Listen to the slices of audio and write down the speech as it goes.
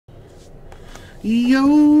Yo,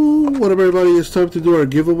 what up everybody, it's time to do our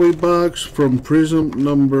giveaway box from Prism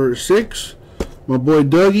number 6. My boy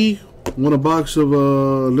Dougie won a box of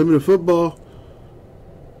limited football.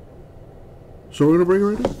 So we're going to bring it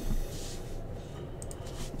right in.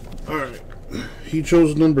 Alright, he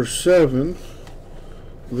chose number 7.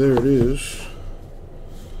 There it is.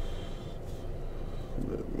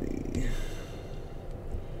 Let me...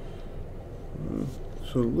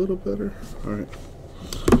 it's a little better. Alright.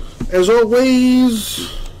 As always,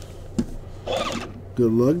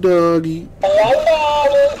 good luck, doggy.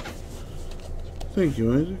 Thank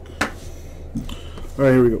you, Isaac.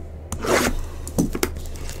 Alright, here we go.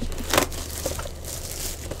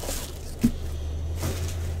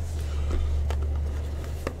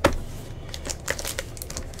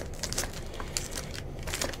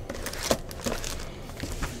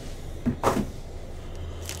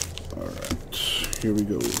 Alright, here we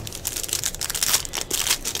go.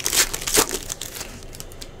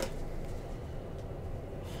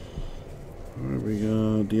 Alright, we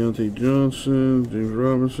got Deontay Johnson, James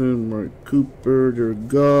Robinson, Mark Cooper, Jared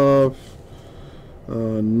Goff.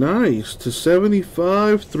 Nice.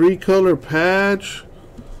 /75, 3-color patch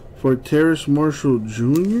for Terrace Marshall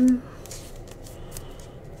Jr.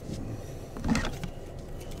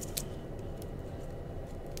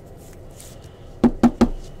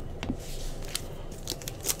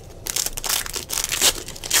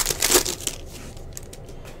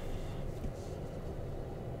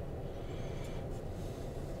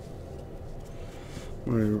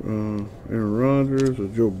 Aaron Rodgers, a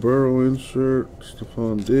Joe Burrow insert,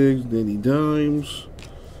 Stephon Diggs, Danny Dimes,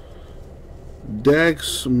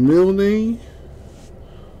 Dax Milne,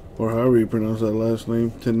 or however you pronounce that last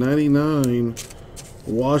name, /99,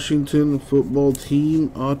 Washington football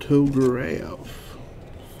team autograph,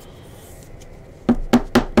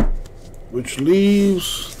 which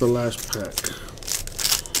leaves the last pack.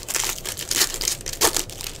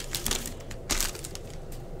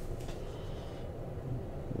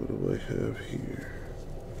 What do I have here?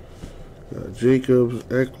 Got Jacobs,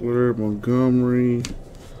 Eckler, Montgomery,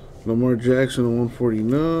 Lamar Jackson at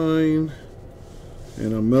 149,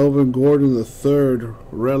 and a Melvin Gordon III,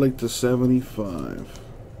 relic /75.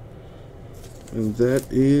 And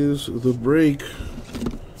that is the break.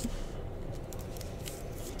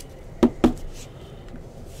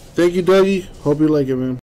 Thank you, Dougie. Hope you like it, man.